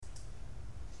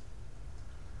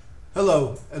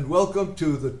Hello, and welcome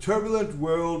to the Turbulent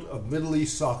World of Middle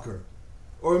East Soccer,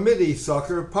 or Mideast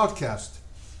Soccer podcast.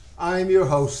 I'm your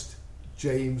host,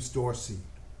 James Dorsey.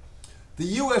 The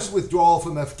U.S. withdrawal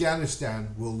from Afghanistan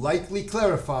will likely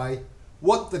clarify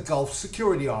what the Gulf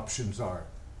security options are.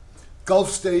 Gulf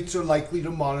states are likely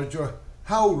to monitor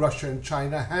how Russia and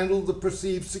China handle the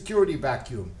perceived security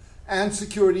vacuum and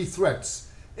security threats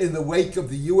in the wake of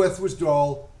the U.S.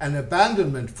 withdrawal and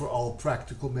abandonment for all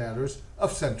practical matters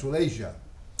of Central Asia.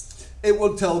 It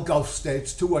will tell Gulf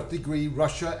states to what degree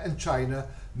Russia and China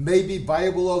may be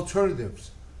viable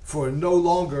alternatives for a no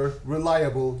longer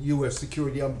reliable U.S.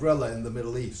 security umbrella in the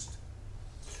Middle East.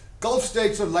 Gulf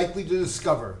states are likely to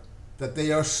discover that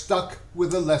they are stuck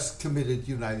with a less committed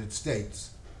United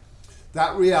States.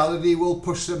 That reality will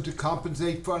push them to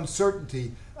compensate for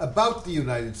uncertainty about the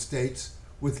United States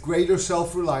with greater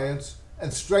self-reliance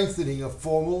and strengthening of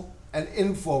formal and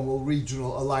informal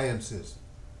regional alliances,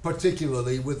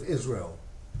 particularly with Israel.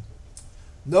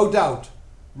 No doubt,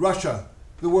 Russia,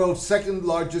 the world's second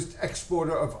largest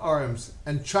exporter of arms,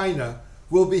 and China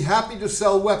will be happy to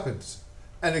sell weapons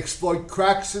and exploit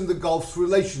cracks in the Gulf's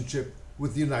relationship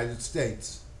with the United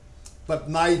States. But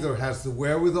neither has the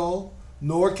wherewithal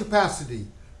nor capacity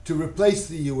to replace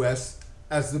the U.S.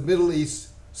 as the Middle East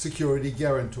security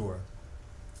guarantor.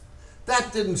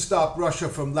 That didn't stop Russia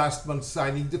from last month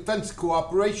signing defense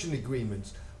cooperation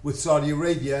agreements with Saudi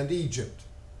Arabia and Egypt.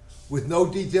 With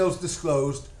no details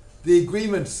disclosed, the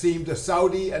agreements seemed a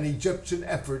Saudi and Egyptian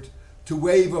effort to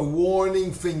wave a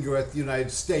warning finger at the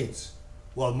United States,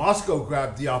 while Moscow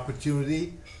grabbed the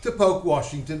opportunity to poke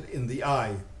Washington in the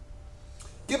eye.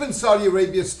 Given Saudi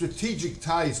Arabia's strategic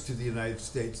ties to the United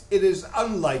States, it is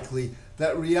unlikely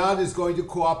that Riyadh is going to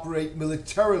cooperate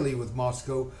militarily with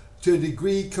Moscow to a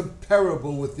degree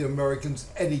comparable with the Americans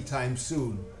anytime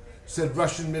soon, said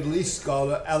Russian Middle East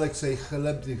scholar Alexei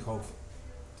Khelebnikov.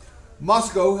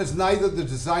 Moscow has neither the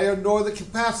desire nor the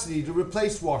capacity to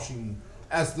replace Washington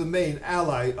as the main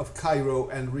ally of Cairo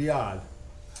and Riyadh.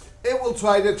 It will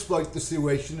try to exploit the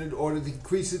situation in order to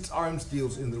increase its arms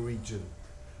deals in the region,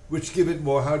 which give it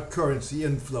more hard currency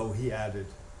inflow, he added.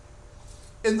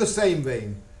 In the same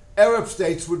vein, Arab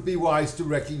states would be wise to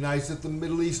recognize that the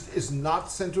Middle East is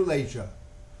not Central Asia,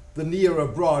 the near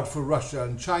abroad for Russia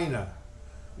and China,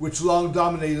 which long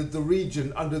dominated the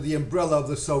region under the umbrella of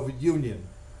the Soviet Union,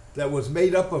 that was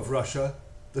made up of Russia,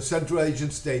 the Central Asian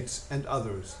states, and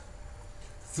others.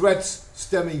 Threats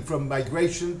stemming from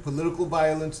migration, political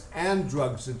violence, and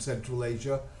drugs in Central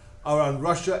Asia are on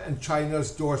Russia and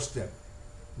China's doorstep,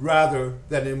 rather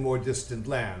than in more distant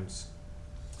lands.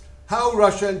 How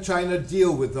Russia and China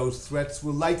deal with those threats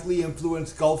will likely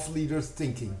influence Gulf leaders'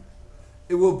 thinking.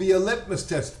 It will be a litmus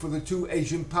test for the two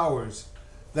Asian powers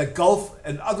that Gulf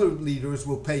and other leaders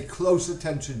will pay close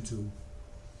attention to.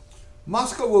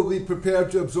 Moscow will be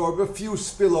prepared to absorb a few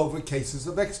spillover cases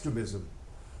of extremism.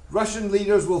 Russian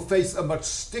leaders will face a much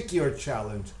stickier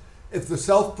challenge if the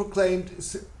self-proclaimed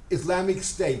Islamic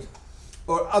State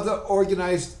or other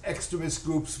organized extremist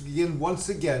groups begin once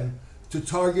again to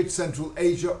target Central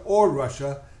Asia or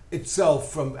Russia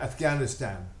itself from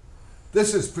Afghanistan.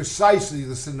 This is precisely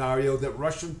the scenario that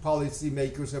Russian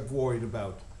policymakers have worried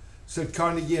about, said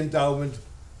Carnegie Endowment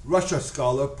Russia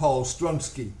scholar Paul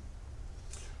Strunsky.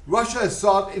 Russia has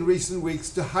sought in recent weeks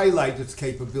to highlight its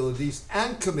capabilities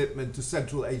and commitment to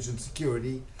Central Asian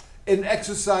security in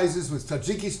exercises with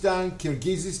Tajikistan,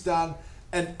 Kyrgyzstan,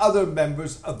 and other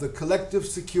members of the Collective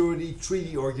Security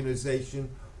Treaty Organization,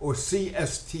 or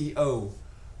CSTO,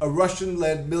 a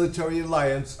Russian-led military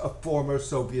alliance of former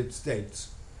Soviet states.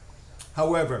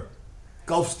 However,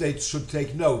 Gulf states should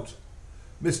take note.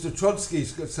 Mr. Trotsky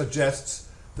suggests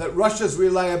that Russia's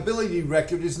reliability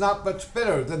record is not much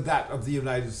better than that of the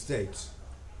United States.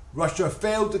 Russia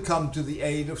failed to come to the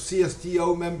aid of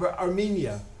CSTO member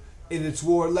Armenia in its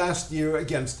war last year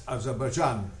against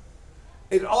Azerbaijan.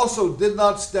 It also did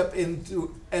not step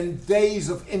into days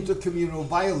of intercommunal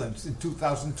violence in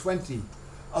 2020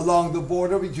 along the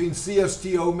border between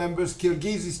CSTO members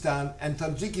Kyrgyzstan and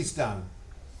Tajikistan,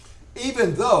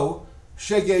 even though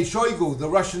Sergei Shoigu, the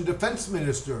Russian defense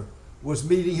minister, was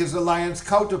meeting his alliance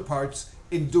counterparts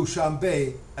in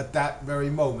Dushanbe at that very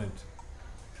moment.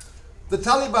 The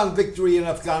Taliban victory in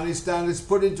Afghanistan has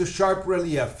put into sharp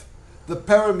relief the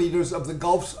parameters of the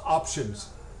Gulf's options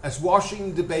as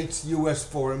Washington debates U.S.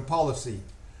 foreign policy,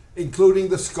 including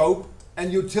the scope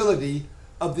and utility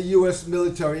of the U.S.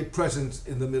 military presence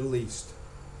in the Middle East.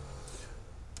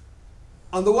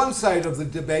 On the one side of the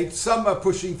debate, some are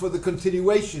pushing for the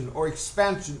continuation or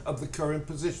expansion of the current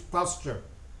posture.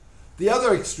 The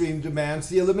other extreme demands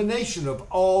the elimination of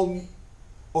all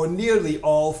or nearly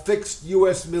all fixed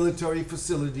U.S. military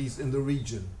facilities in the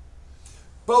region.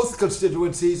 Both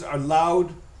constituencies are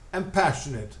loud and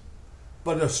passionate,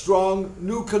 but a strong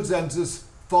new consensus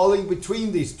falling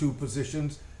between these two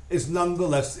positions is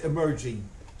nonetheless emerging,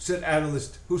 said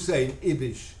analyst Hussein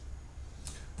Ibish.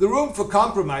 The room for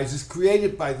compromise is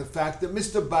created by the fact that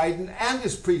Mr. Biden and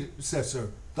his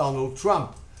predecessor, Donald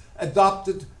Trump,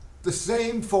 adopted the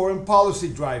same foreign policy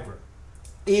driver,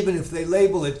 even if they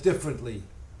label it differently.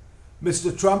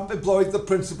 Mr. Trump employed the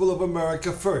principle of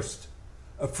America first,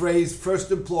 a phrase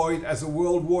first employed as a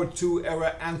World War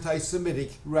II-era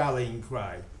anti-Semitic rallying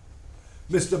cry.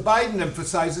 Mr. Biden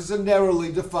emphasizes a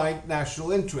narrowly defined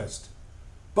national interest.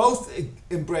 Both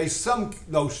embrace some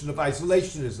notion of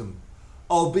isolationism,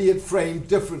 albeit framed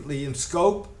differently in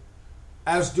scope,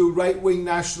 as do right-wing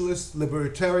nationalists,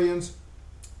 libertarians,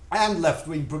 and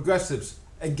left-wing progressives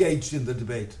engaged in the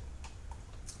debate.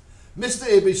 Mr.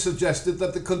 Ibish suggested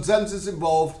that the consensus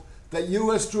involved that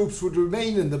U.S. troops would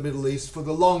remain in the Middle East for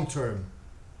the long term,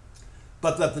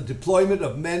 but that the deployment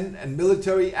of men and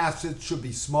military assets should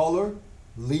be smaller,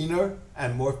 leaner,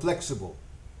 and more flexible.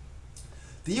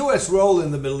 The U.S. role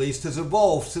in the Middle East has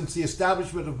evolved since the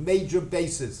establishment of major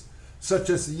bases, such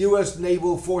as the U.S.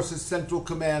 Naval Forces Central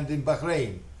Command in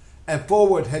Bahrain and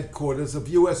forward headquarters of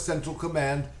U.S. Central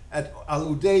Command at Al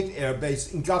Udeid Air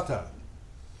Base in Qatar.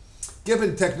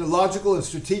 Given technological and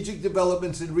strategic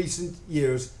developments in recent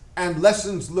years and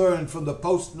lessons learned from the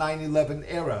post-9/11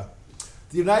 era,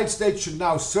 the United States should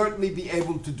now certainly be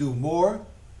able to do more,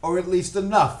 or at least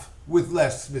enough, with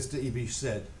less, Mr. Ibish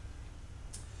said.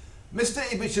 Mr.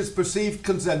 Ibish's perceived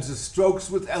consensus strokes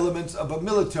with elements of a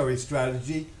military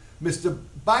strategy Mr.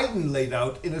 Biden laid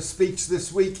out in a speech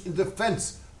this week in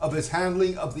defense of his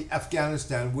handling of the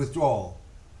Afghanistan withdrawal.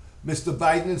 Mr.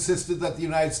 Biden insisted that the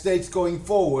United States going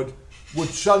forward would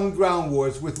shun ground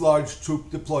wars with large troop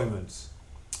deployments.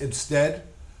 Instead,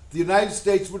 the United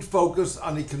States would focus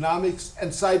on economics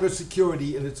and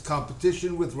cybersecurity in its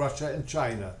competition with Russia and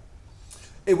China.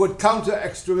 It would counter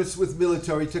extremists with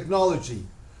military technology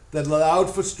that allowed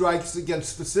for strikes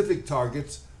against specific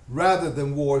targets rather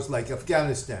than wars like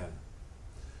Afghanistan.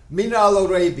 Mina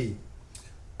Al-Oraibi,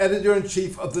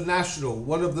 editor-in-chief of The National,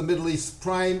 one of the Middle East's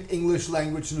prime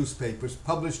English-language newspapers,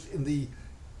 published in the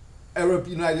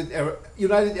United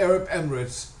Arab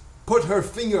Emirates, put her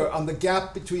finger on the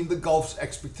gap between the Gulf's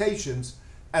expectations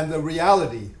and the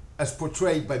reality as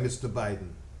portrayed by Mr.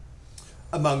 Biden.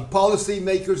 Among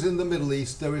policymakers in the Middle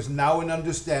East, there is now an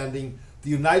understanding the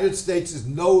United States is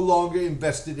no longer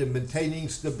invested in maintaining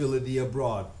stability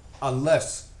abroad,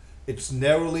 unless its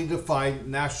narrowly defined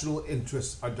national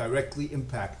interests are directly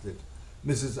impacted,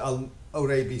 Mrs.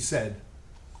 Al-Oraibi said.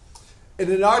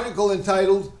 In an article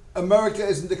entitled, "America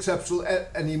Isn't Exceptional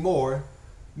Anymore,"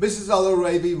 Mrs.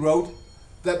 Al-Oraibi wrote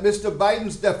that Mr.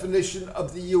 Biden's definition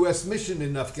of the U.S. mission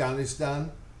in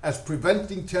Afghanistan as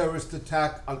preventing terrorist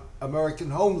attack on American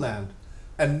homeland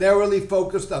and narrowly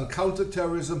focused on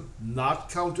counterterrorism, not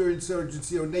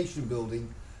counterinsurgency or nation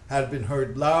building, had been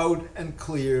heard loud and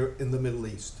clear in the Middle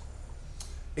East.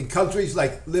 In countries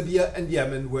like Libya and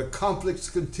Yemen, where conflicts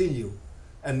continue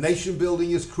and nation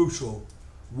building is crucial,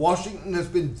 Washington has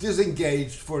been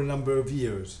disengaged for a number of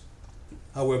years.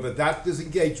 However, that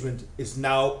disengagement is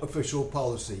now official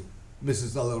policy,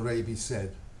 Mrs. Al-Oraibi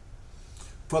said.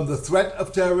 From the threat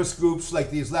of terrorist groups like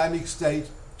the Islamic State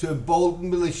to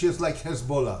emboldened militias like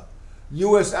Hezbollah,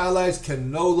 U.S. allies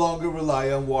can no longer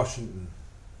rely on Washington.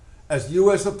 As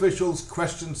U.S. officials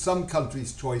question some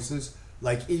countries' choices,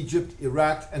 like Egypt,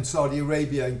 Iraq, and Saudi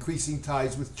Arabia increasing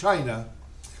ties with China,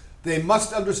 they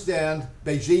must understand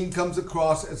Beijing comes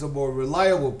across as a more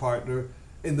reliable partner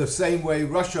in the same way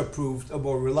Russia proved a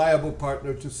more reliable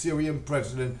partner to Syrian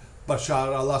President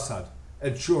Bashar al-Assad,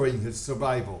 ensuring his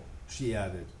survival, she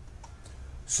added.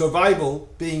 Survival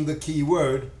being the key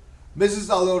word, Mrs.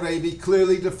 Al-Oraibi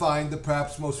clearly defined the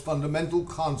perhaps most fundamental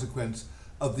consequence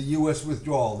of the U.S.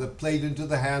 withdrawal that played into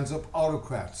the hands of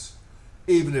autocrats,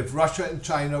 even if Russia and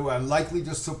China were unlikely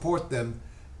to support them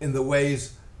in the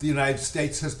ways the United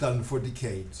States has done for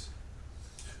decades.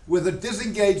 With a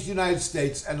disengaged United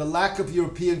States and a lack of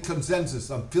European consensus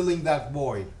on filling that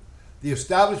void, the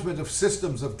establishment of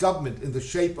systems of government in the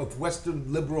shape of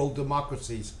Western liberal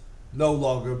democracies no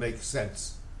longer makes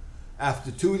sense.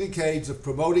 After 2 decades of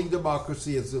promoting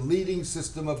democracy as the leading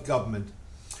system of government,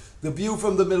 the view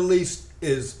from the Middle East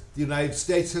is the United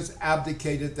States has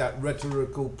abdicated that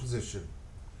rhetorical position.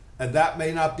 And that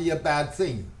may not be a bad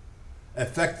thing.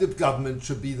 Effective government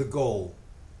should be the goal,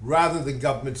 rather than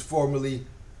governments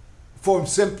formed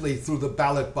simply through the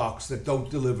ballot box that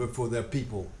don't deliver for their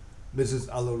people, Mrs.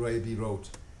 Al-Oraibi wrote.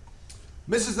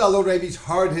 Mrs. Al-Oraibi's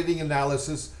hard-hitting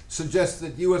analysis suggests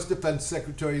that U.S. Defense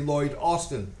Secretary Lloyd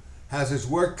Austin has his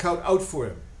work cut out for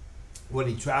him when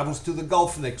he travels to the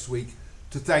Gulf next week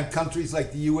to thank countries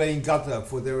like the UAE and Qatar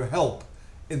for their help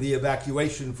in the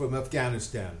evacuation from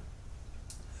Afghanistan.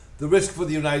 The risk for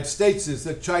the United States is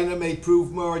that China may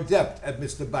prove more adept at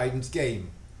Mr. Biden's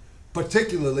game,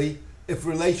 particularly if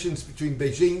relations between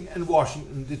Beijing and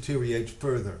Washington deteriorate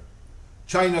further.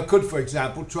 China could, for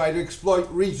example, try to exploit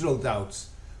regional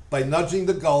doubts by nudging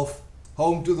the Gulf,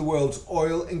 home to the world's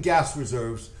oil and gas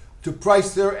reserves, to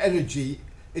price their energy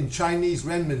in Chinese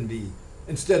renminbi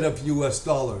instead of US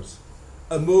dollars,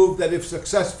 a move that, if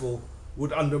successful,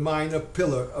 would undermine a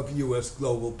pillar of US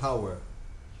global power.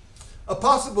 A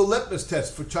possible litmus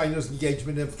test for China's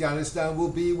engagement in Afghanistan will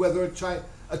be whether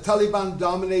a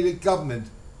Taliban-dominated government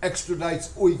extradites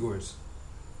Uyghurs.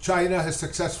 China has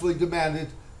successfully demanded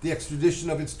the extradition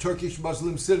of its Turkish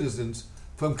Muslim citizens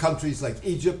from countries like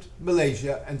Egypt,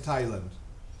 Malaysia, and Thailand.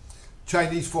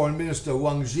 Chinese Foreign Minister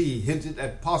Wang Yi hinted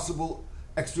at possible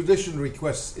extradition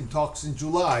requests in talks in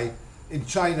July in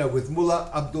China with Mullah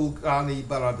Abdul Ghani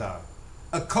Baradar,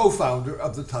 a co-founder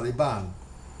of the Taliban.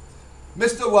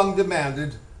 Mr. Wang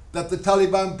demanded that the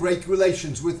Taliban break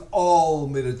relations with all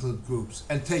militant groups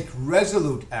and take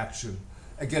resolute action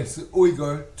against the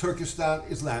Uyghur Turkestan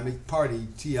Islamic Party,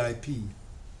 TIP.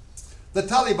 The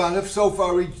Taliban have so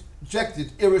far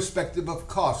rejected, irrespective of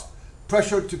cost,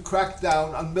 pressure to crack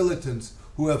down on militants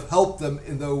who have helped them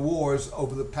in their wars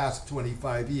over the past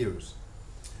 25 years.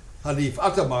 Hanif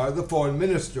Attamar, the foreign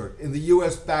minister in the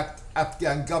US-backed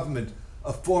Afghan government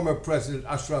of former President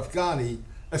Ashraf Ghani,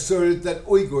 asserted that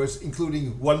Uyghurs,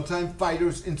 including one-time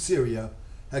fighters in Syria,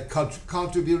 had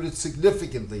contributed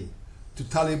significantly to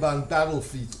Taliban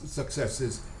battlefield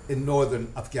successes in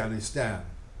northern Afghanistan.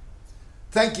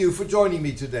 Thank you for joining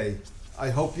me today. I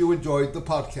hope you enjoyed the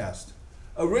podcast.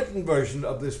 A written version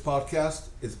of this podcast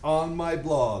is on my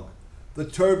blog, The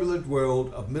Turbulent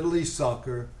World of Middle East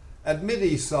Soccer, at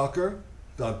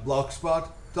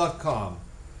mideastsoccer.blogspot.com.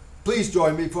 Please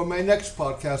join me for my next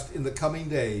podcast in the coming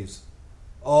days.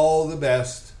 All the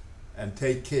best and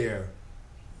take care.